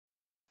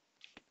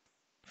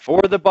For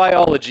the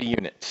biology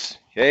units,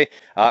 okay,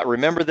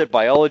 remember that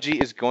biology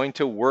is going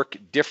to work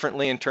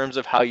differently in terms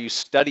of how you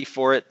study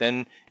for it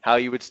than how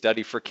you would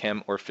study for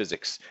chem or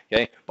physics.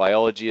 Okay,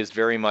 biology is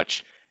very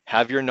much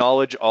have your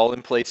knowledge all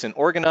in place and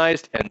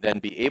organized, and then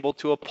be able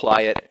to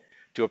apply it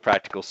to a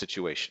practical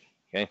situation.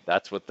 Okay,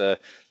 that's what the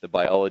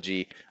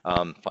biology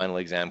final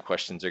exam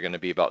questions are going to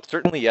be about.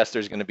 Certainly, yes,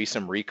 there's going to be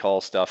some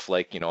recall stuff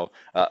like, you know,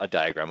 a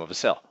diagram of a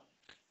cell.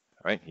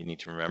 All right, you need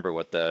to remember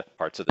what the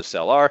parts of the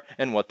cell are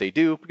and what they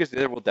do, because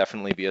there will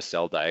definitely be a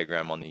cell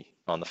diagram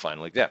on the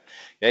final exam.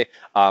 Okay,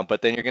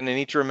 but then you're going to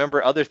need to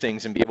remember other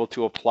things and be able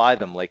to apply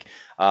them, like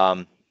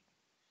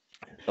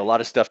a lot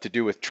of stuff to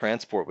do with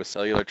transport, with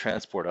cellular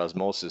transport,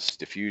 osmosis,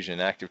 diffusion,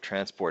 active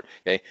transport.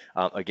 Okay,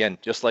 again,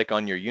 just like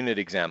on your unit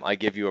exam, I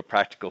give you a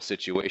practical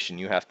situation.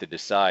 You have to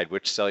decide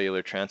which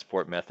cellular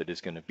transport method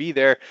is going to be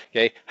there.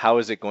 Okay, how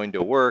is it going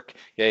to work?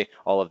 Okay,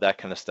 all of that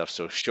kind of stuff.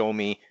 So show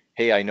me,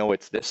 hey, I know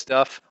it's this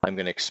stuff. I'm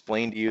going to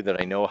explain to you that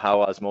I know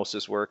how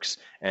osmosis works,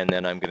 and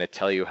then I'm going to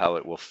tell you how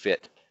it will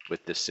fit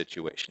with this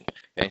situation.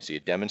 Okay, so you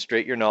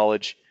demonstrate your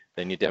knowledge,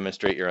 then you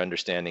demonstrate your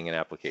understanding and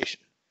application.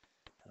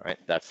 All right,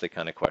 that's the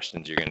kind of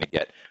questions you're going to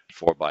get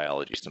for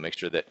biology. So make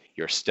sure that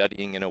you're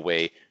studying in a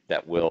way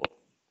that will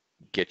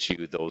get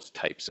you those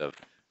types of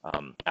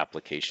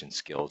application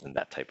skills and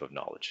that type of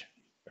knowledge.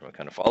 Everyone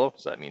kind of follow?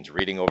 So that means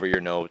reading over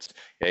your notes,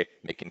 okay,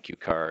 making cue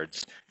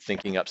cards,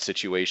 thinking up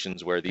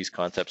situations where these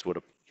concepts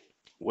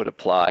would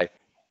apply,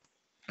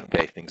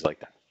 okay, things like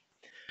that.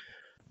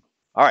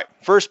 All right,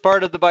 first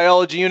part of the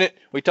biology unit,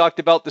 we talked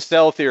about the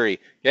cell theory,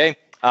 okay?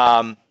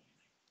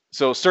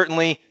 So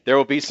certainly there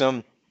will be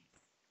some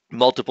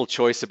multiple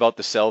choice about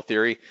the cell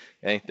theory.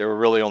 Okay? There were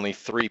really only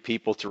 3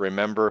 people to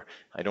remember.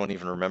 I don't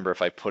even remember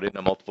if I put in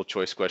a multiple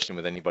choice question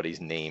with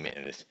anybody's name in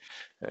it.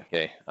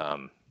 Okay,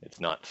 it's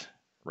not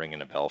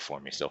ringing a bell for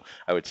me. So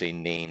I would say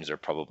names are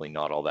probably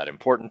not all that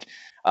important,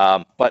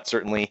 but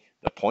certainly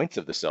the points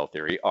of the cell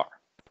theory are.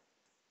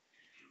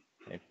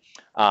 Okay?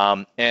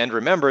 And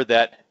remember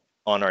that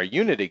on our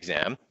unit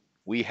exam,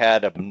 we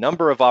had a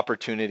number of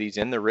opportunities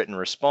in the written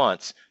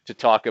response to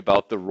talk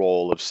about the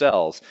role of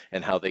cells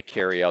and how they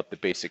carry out the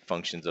basic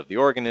functions of the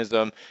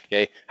organism,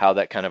 okay, how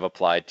that kind of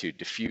applied to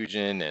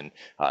diffusion and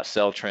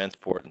cell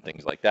transport and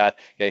things like that.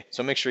 Okay,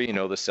 so make sure you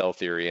know the cell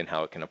theory and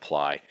how it can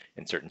apply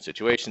in certain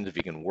situations. If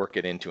you can work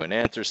it into an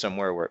answer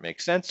somewhere where it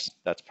makes sense,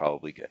 that's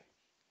probably good.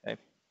 Okay,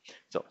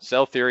 so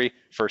cell theory,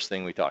 first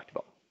thing we talked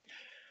about.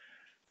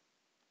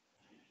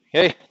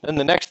 Okay, then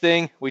the next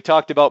thing we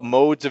talked about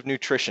modes of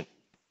nutrition.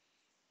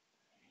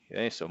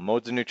 Okay, so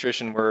modes of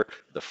nutrition were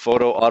the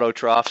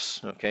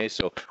photoautotrophs, okay,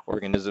 so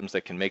organisms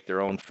that can make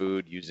their own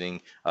food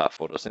using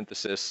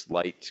photosynthesis,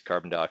 light,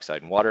 carbon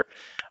dioxide, and water.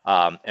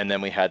 And then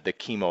we had the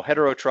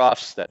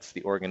chemoheterotrophs, that's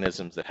the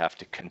organisms that have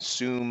to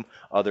consume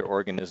other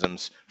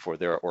organisms for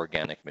their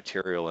organic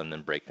material and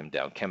then break them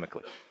down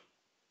chemically.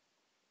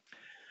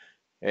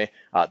 Okay,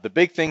 the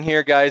big thing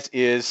here, guys,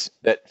 is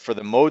that for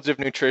the modes of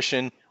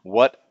nutrition,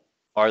 what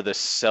are the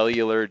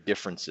cellular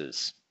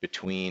differences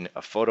between a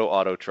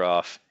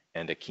photoautotroph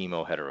and a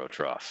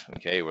chemoheterotroph?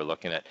 Okay, we're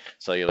looking at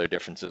cellular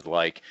differences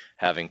like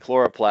having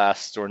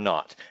chloroplasts or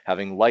not,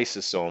 having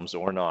lysosomes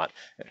or not,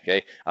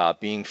 okay,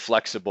 being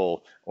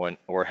flexible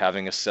or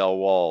having a cell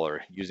wall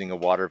or using a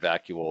water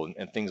vacuole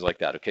and things like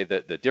that. Okay,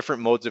 the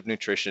different modes of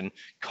nutrition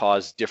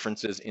cause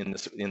differences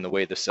in the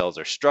way the cells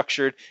are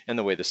structured and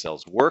the way the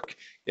cells work.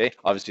 Okay,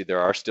 obviously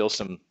there are still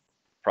some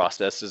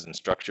processes and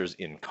structures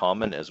in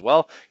common as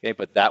well, okay,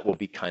 but that will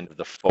be kind of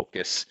the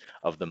focus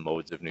of the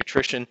modes of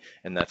nutrition,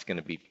 and that's going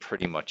to be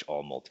pretty much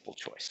all multiple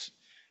choice.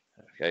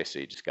 Okay, so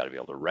you just got to be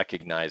able to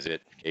recognize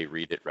it, okay,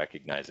 read it,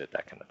 recognize it,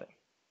 that kind of thing.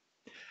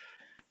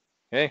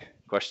 Okay,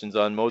 questions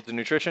on modes of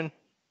nutrition?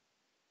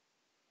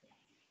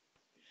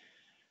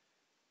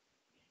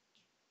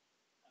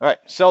 All right,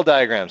 cell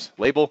diagrams,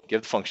 label,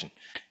 give the function.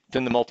 It's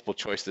in the multiple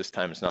choice this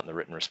time, it's not in the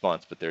written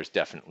response, but there's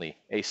definitely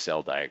a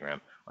cell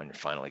diagram on your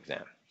final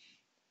exam.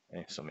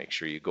 Okay, so make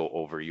sure you go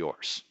over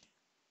yours.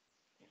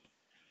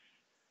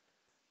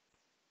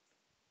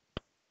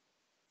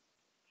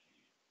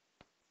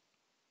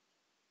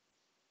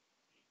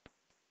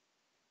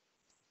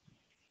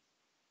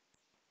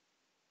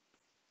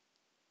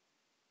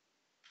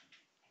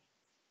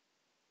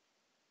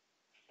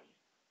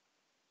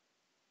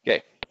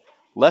 Okay,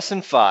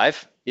 lesson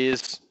 5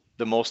 is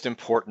the most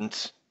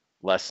important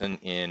lesson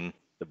in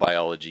the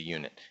biology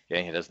unit.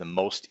 Okay, it has the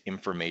most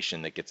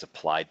information that gets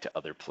applied to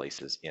other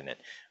places in it,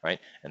 right?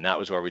 And that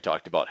was where we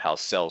talked about how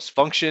cells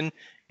function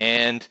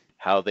and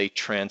how they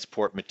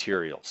transport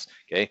materials.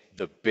 Okay,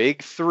 the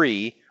big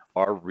 3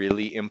 are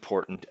really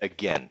important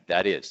again.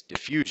 That is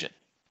diffusion,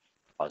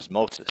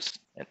 osmosis,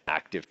 and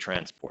active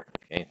transport.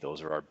 Okay,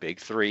 those are our big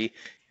 3.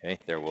 Okay,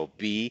 there will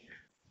be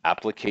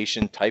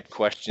application type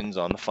questions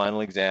on the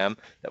final exam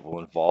that will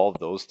involve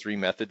those 3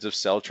 methods of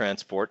cell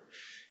transport.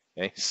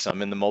 Okay,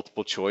 some in the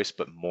multiple choice,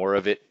 but more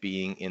of it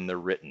being in the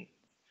written.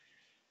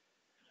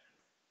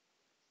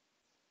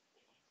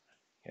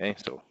 Okay,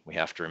 so we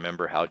have to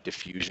remember how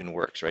diffusion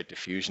works, right?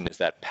 Diffusion is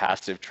that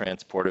passive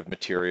transport of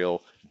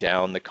material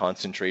down the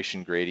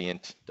concentration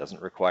gradient,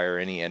 doesn't require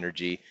any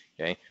energy,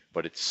 okay,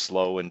 but it's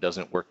slow and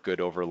doesn't work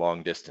good over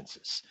long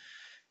distances.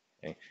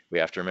 Okay? We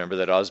have to remember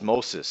that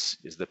osmosis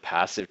is the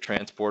passive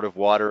transport of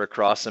water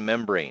across a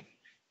membrane,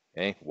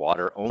 okay,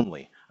 water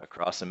only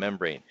across a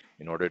membrane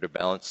in order to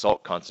balance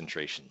salt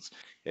concentrations.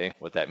 Okay,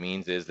 what that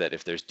means is that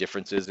if there's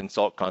differences in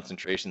salt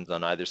concentrations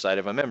on either side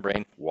of a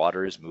membrane,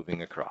 water is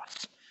moving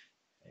across.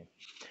 Okay?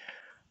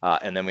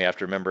 And then we have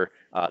to remember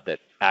that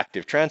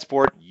active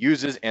transport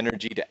uses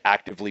energy to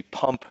actively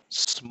pump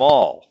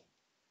small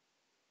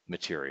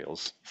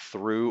materials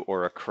through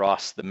or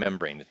across the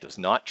membrane. It does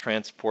not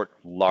transport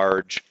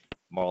large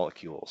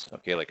molecules,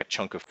 okay, like a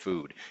chunk of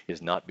food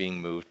is not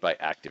being moved by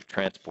active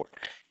transport,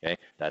 okay,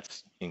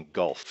 that's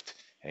engulfed,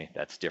 okay,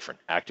 that's different.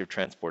 Active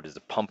transport is the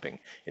pumping.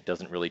 It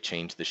doesn't really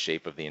change the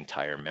shape of the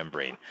entire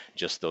membrane,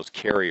 just those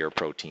carrier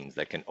proteins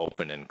that can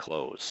open and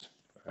close.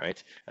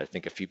 Right? I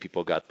think a few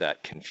people got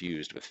that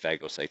confused with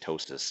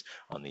phagocytosis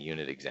on the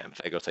unit exam.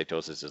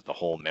 Phagocytosis is the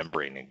whole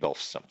membrane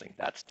engulfs something.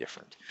 That's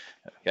different.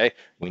 Okay,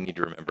 we need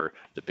to remember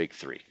the big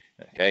three.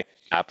 Okay,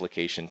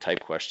 application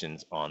type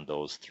questions on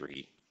those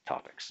three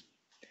topics.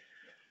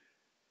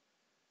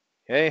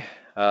 Okay,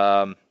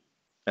 and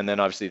then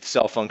obviously the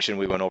cell function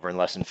we went over in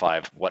lesson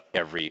 5, what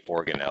every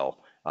organelle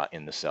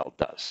in the cell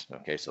does.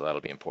 Okay, so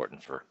that'll be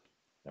important for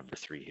number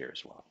 3 here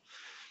as well.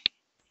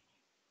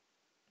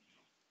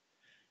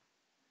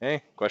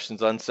 Okay,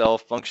 questions on cell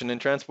function and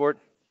transport?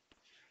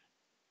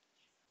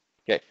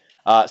 Okay,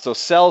 so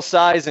cell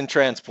size and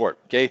transport.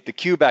 Okay, the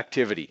cube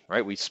activity,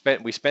 right? We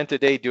spent a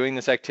day doing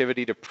this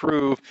activity to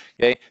prove,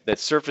 okay, that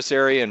surface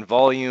area and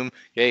volume,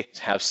 okay,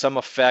 have some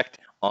effect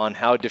on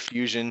how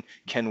diffusion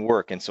can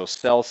work, and so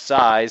cell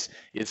size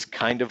is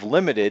kind of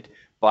limited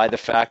by the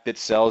fact that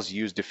cells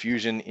use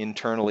diffusion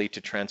internally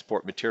to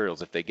transport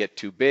materials. If they get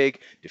too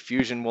big,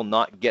 diffusion will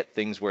not get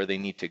things where they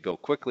need to go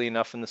quickly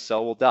enough, and the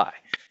cell will die.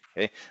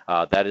 Okay,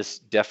 that is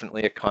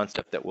definitely a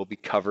concept that will be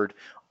covered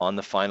on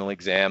the final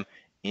exam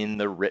in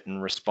the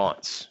written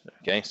response.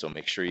 Okay, so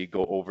make sure you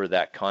go over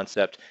that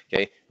concept.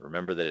 Okay,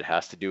 remember that it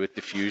has to do with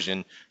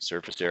diffusion,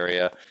 surface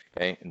area,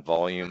 okay, and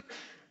volume.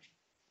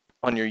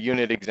 On your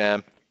unit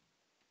exam,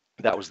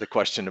 that was the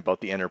question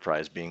about the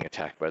Enterprise being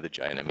attacked by the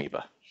giant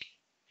amoeba.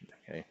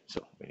 Okay,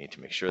 so we need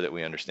to make sure that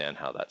we understand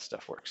how that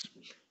stuff works.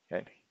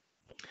 Okay.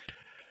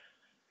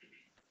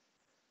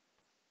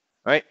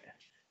 All right,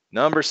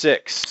 number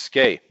 6,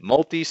 okay,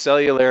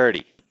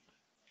 multicellularity.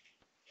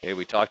 Okay,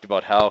 we talked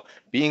about how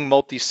being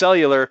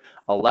multicellular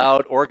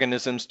allowed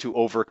organisms to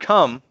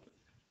overcome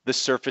the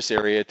surface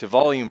area to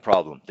volume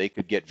problem. They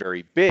could get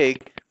very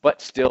big,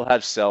 but still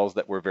have cells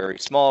that were very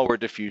small where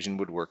diffusion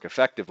would work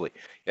effectively.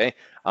 Okay,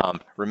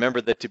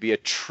 remember that to be a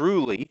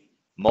truly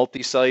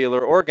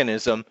multicellular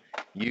organism,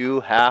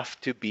 you have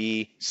to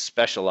be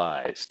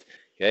specialized.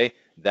 Okay,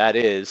 that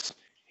is,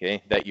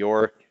 okay, that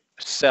your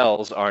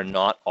cells are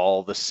not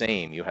all the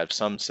same. You have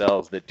some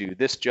cells that do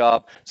this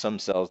job, some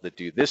cells that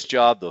do this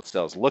job. Those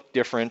cells look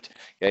different,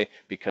 okay,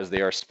 because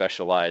they are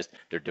specialized.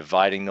 They're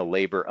dividing the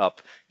labor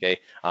up, okay.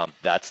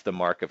 That's the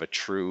mark of a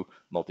true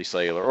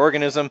multicellular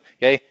organism,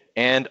 okay.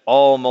 And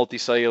all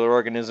multicellular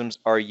organisms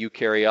are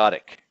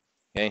eukaryotic,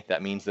 okay.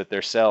 That means that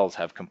their cells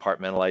have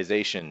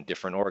compartmentalization,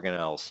 different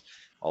organelles,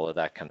 all of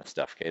that kind of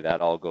stuff, okay.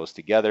 That all goes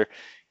together,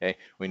 okay.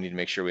 We need to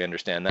make sure we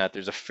understand that.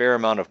 There's a fair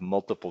amount of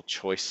multiple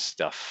choice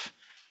stuff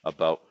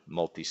about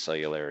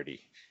multicellularity,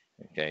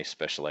 okay,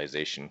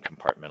 specialization,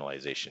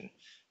 compartmentalization,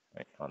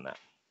 right, on that.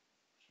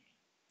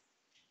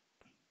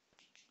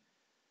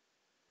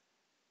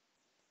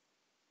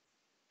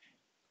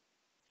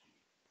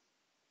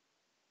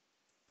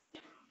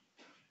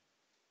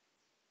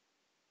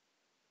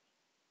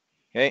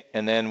 Okay,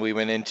 and then we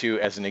went into,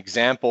 as an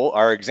example,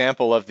 our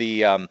example of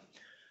the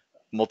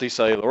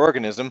multicellular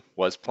organism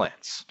was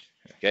plants,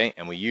 okay,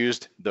 and we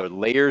used the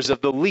layers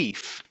of the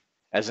leaf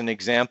as an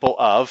example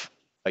of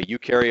a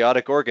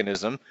eukaryotic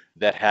organism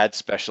that had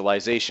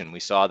specialization. We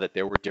saw that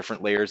there were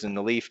different layers in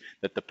the leaf,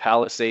 that the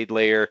palisade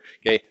layer,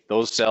 okay,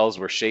 those cells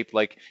were shaped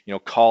like, you know,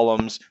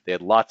 columns. They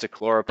had lots of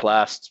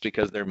chloroplasts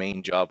because their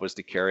main job was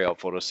to carry out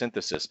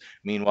photosynthesis.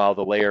 Meanwhile,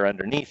 the layer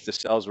underneath, the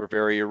cells were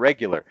very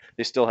irregular.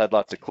 They still had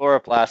lots of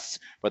chloroplasts,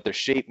 but their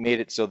shape made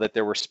it so that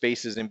there were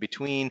spaces in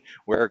between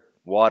where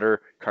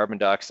water, carbon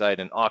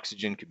dioxide, and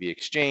oxygen could be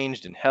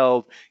exchanged and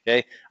held,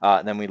 okay?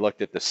 And then we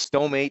looked at the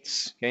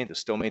stomates, okay? The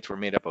stomates were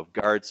made up of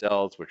guard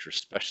cells, which are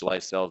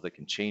specialized cells that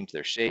can change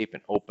their shape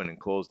and open and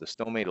close the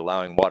stomate,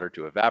 allowing water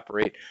to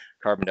evaporate,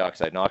 carbon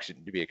dioxide and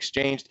oxygen to be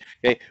exchanged,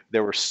 okay?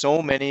 There were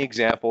so many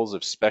examples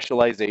of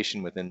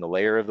specialization within the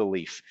layer of the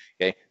leaf,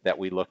 okay, that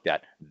we looked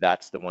at.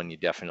 That's the one you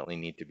definitely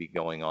need to be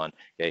going on,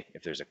 okay?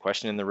 If there's a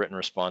question in the written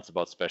response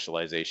about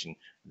specialization,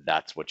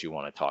 that's what you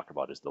want to talk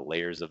about, is the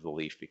layers of the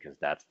leaf, because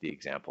that's the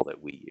example that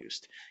we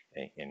used,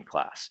 okay, in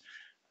class.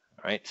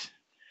 All right.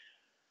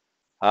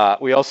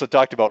 We also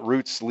talked about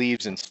roots,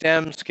 leaves, and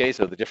stems. Okay,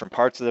 so the different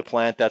parts of the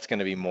plant, that's going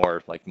to be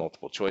more like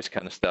multiple choice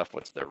kind of stuff.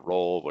 What's their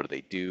role? What do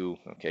they do?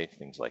 Okay,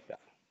 things like that.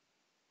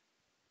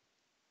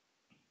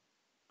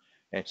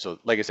 And so,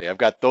 like I say, I've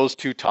got those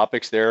two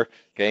topics there,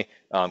 okay,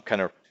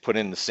 kind of put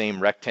in the same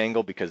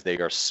rectangle because they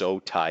are so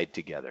tied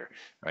together,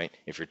 right?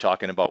 If you're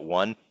talking about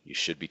one, you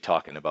should be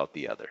talking about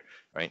the other,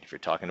 right? If you're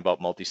talking about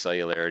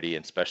multicellularity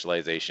and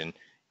specialization,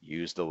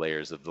 use the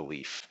layers of the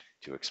leaf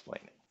to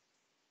explain it.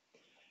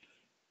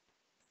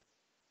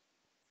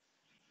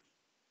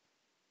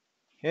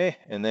 Okay,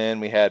 and then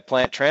we had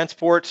plant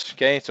transport.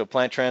 Okay, so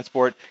plant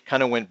transport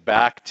kind of went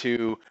back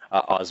to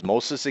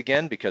osmosis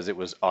again because it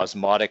was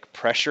osmotic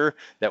pressure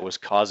that was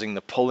causing the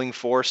pulling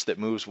force that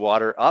moves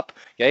water up.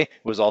 Okay, it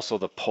was also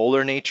the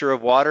polar nature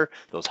of water,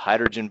 those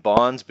hydrogen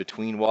bonds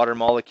between water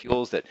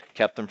molecules that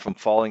kept them from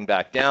falling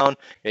back down.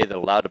 Okay, that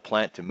allowed a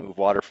plant to move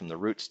water from the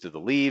roots to the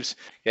leaves.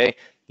 Okay,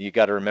 you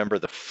got to remember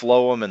the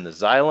phloem and the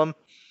xylem.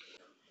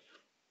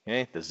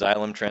 Okay, the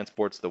xylem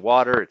transports the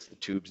water. It's the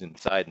tubes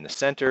inside in the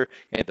center.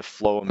 Okay, the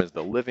phloem is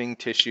the living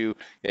tissue,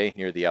 okay,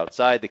 near the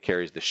outside that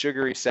carries the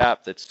sugary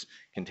sap that's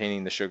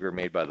containing the sugar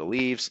made by the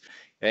leaves.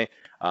 Okay,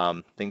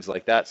 things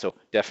like that. So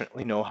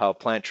definitely know how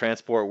plant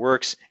transport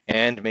works,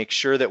 and make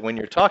sure that when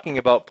you're talking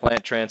about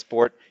plant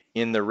transport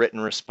in the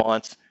written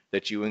response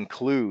that you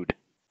include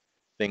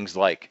things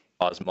like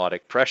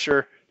osmotic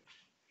pressure,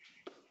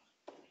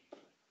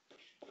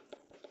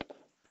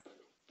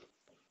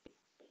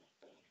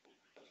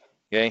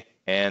 okay,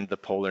 and the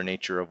polar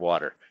nature of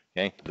water.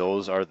 Okay,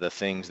 those are the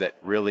things that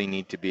really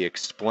need to be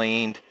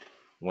explained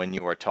when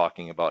you are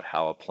talking about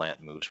how a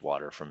plant moves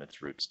water from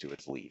its roots to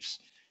its leaves.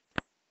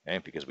 Okay,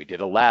 because we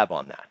did a lab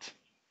on that.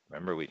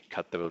 Remember, we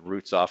cut the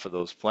roots off of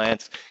those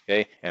plants,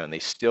 okay, and they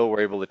still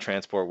were able to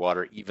transport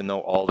water even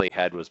though all they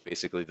had was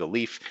basically the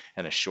leaf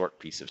and a short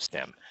piece of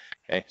stem.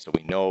 Okay, so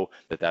we know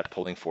that that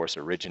pulling force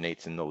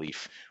originates in the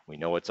leaf. We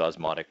know it's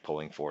osmotic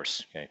pulling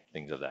force, okay,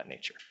 things of that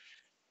nature.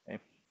 Okay.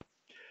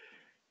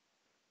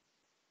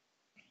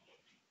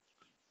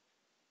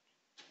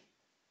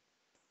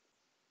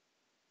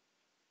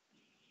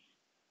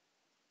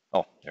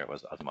 Oh, there it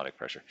was, osmotic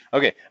pressure.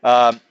 Okay,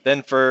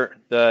 then for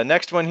the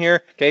next one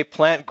here, okay,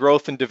 plant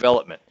growth and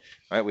development.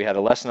 All right, we had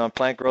a lesson on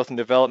plant growth and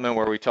development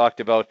where we talked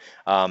about,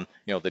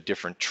 the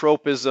different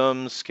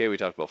tropisms. Okay, we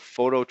talked about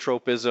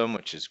phototropism,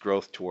 which is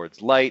growth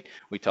towards light.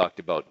 We talked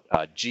about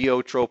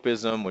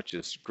geotropism, which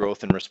is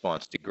growth in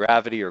response to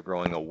gravity or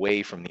growing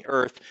away from the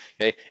earth.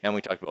 Okay, and we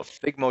talked about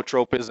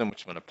thigmotropism,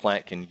 which is when a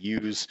plant can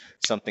use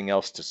something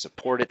else to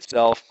support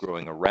itself,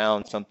 growing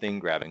around something,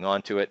 grabbing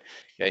onto it.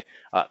 Okay,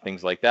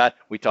 things like that.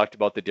 We talked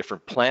about the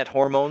different plant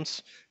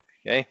hormones.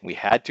 Okay, we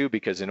had to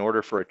because in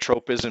order for a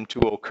tropism to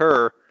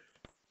occur,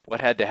 what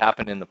had to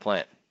happen in the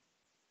plant?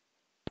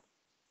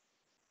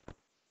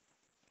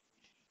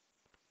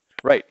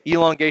 Right,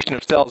 elongation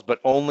of cells, but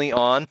only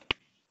on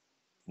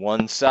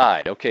one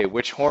side. Okay,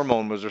 which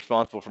hormone was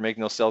responsible for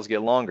making those cells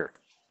get longer?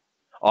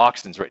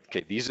 Auxins, right?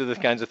 Okay, these are the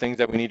kinds of things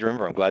that we need to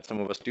remember. I'm glad some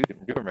of us do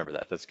remember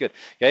that. That's good.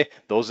 Okay,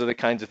 those are the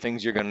kinds of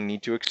things you're going to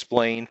need to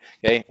explain,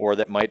 okay, or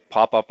that might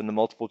pop up in the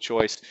multiple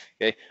choice,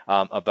 okay,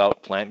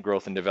 about plant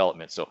growth and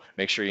development. So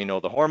make sure you know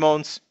the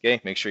hormones,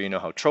 okay, make sure you know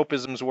how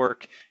tropisms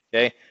work,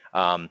 okay.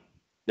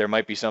 There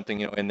might be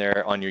something in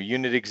there on your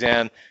unit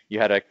exam. You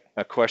had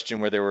a question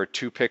where there were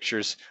two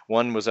pictures.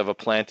 One was of a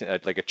plant,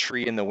 like a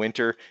tree in the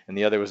winter, and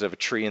the other was of a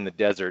tree in the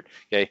desert.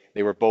 Okay,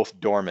 they were both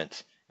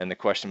dormant. And the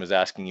question was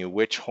asking you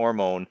which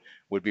hormone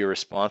would be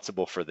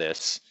responsible for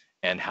this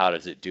and how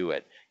does it do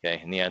it?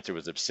 Okay, and the answer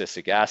was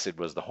abscisic acid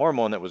was the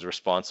hormone that was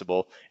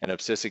responsible, and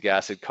abscisic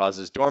acid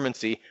causes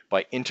dormancy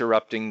by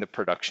interrupting the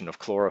production of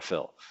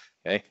chlorophyll.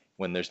 Okay,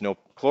 when there's no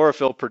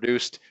chlorophyll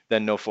produced,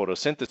 then no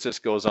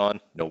photosynthesis goes on,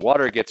 no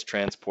water gets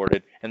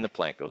transported, and the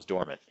plant goes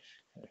dormant.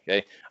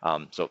 Okay,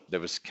 so there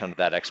was kind of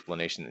that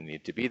explanation that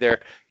needed to be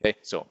there. Okay,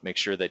 so make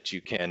sure that you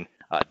can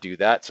do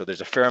that. So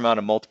there's a fair amount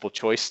of multiple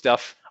choice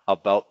stuff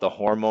about the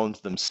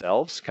hormones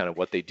themselves, kind of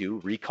what they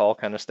do, recall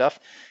kind of stuff.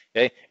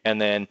 Okay, and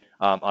then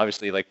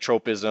obviously like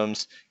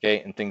tropisms,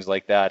 okay, and things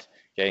like that.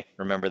 Okay,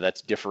 remember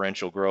that's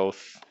differential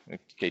growth.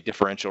 Okay,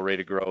 differential rate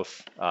of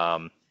growth.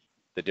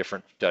 The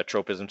different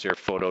tropisms here,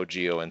 photo,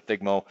 geo, and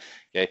thigmo.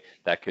 Okay,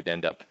 that could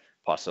end up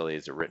possibly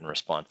as a written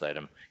response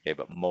item. Okay,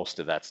 but most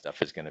of that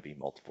stuff is going to be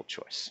multiple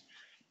choice.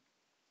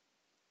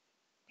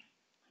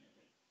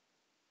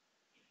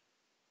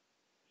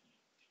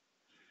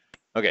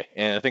 Okay,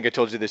 and I think I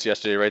told you this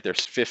yesterday, right?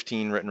 There's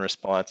 15 written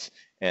response,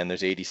 and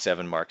there's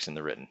 87 marks in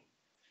the written.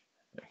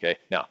 Okay,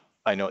 now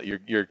I know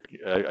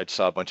I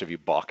saw a bunch of you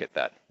balk at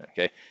that.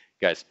 Okay,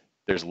 guys,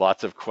 there's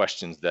lots of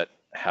questions that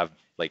have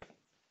like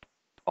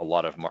a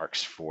lot of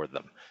marks for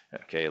them.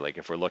 Okay, like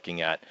if we're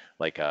looking at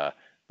like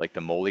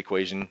the mole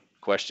equation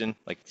question,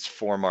 like it's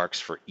 4 marks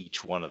for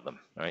each one of them.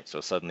 All right,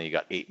 so suddenly you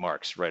got 8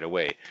 marks right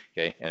away.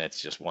 Okay, and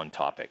it's just one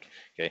topic.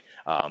 Okay,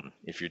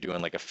 if you're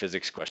doing like a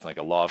physics question, like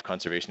a law of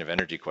conservation of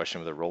energy question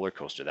with a roller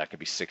coaster, that could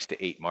be 6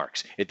 to 8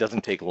 marks. It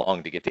doesn't take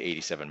long to get to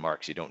 87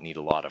 marks. You don't need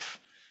a lot of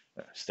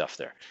stuff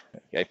there.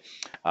 Okay,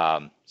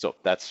 so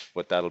that's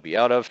what that'll be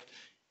out of.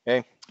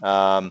 Okay,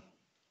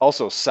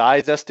 also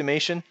size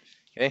estimation.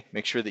 Okay,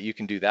 make sure that you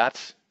can do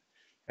that.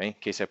 right?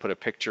 In case I put a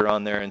picture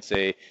on there and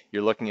say,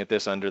 you're looking at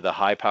this under the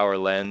high power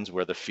lens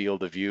where the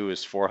field of view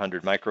is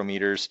 400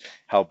 micrometers.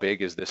 How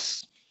big is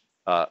this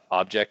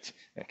object?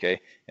 Okay,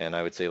 and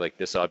I would say like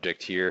this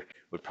object here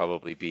would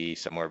probably be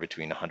somewhere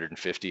between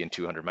 150 and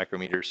 200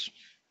 micrometers,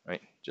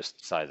 right?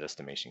 Just size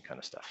estimation kind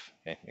of stuff.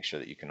 Okay, make sure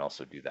that you can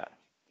also do that.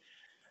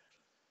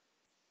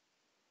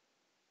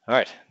 All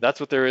right,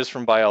 that's what there is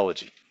from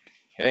biology.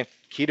 Okay,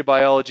 key to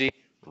biology,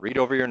 read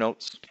over your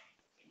notes.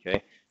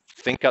 Okay,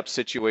 think up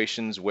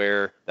situations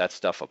where that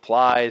stuff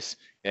applies.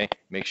 Okay,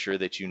 make sure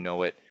that you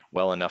know it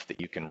well enough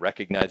that you can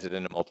recognize it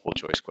in a multiple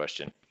choice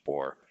question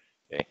or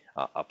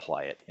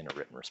apply it in a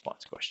written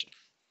response question.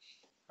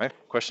 All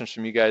right, questions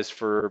from you guys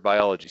for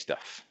biology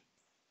stuff?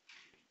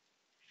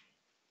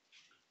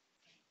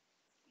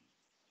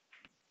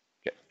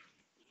 Okay.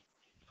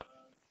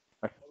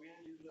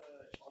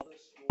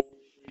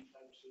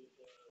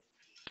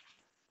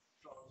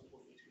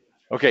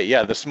 Okay,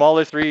 yeah, the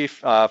smaller three,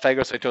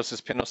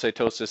 phagocytosis,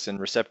 pinocytosis, and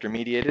receptor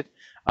mediated.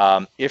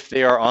 If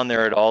they are on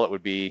there at all, it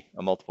would be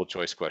a multiple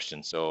choice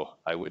question, so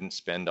I wouldn't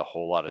spend a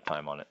whole lot of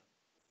time on it.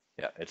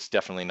 Yeah, it's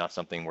definitely not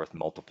something worth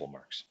multiple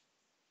marks.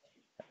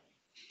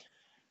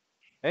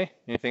 Hey,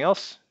 anything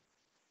else?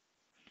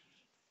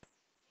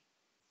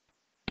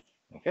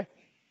 Okay.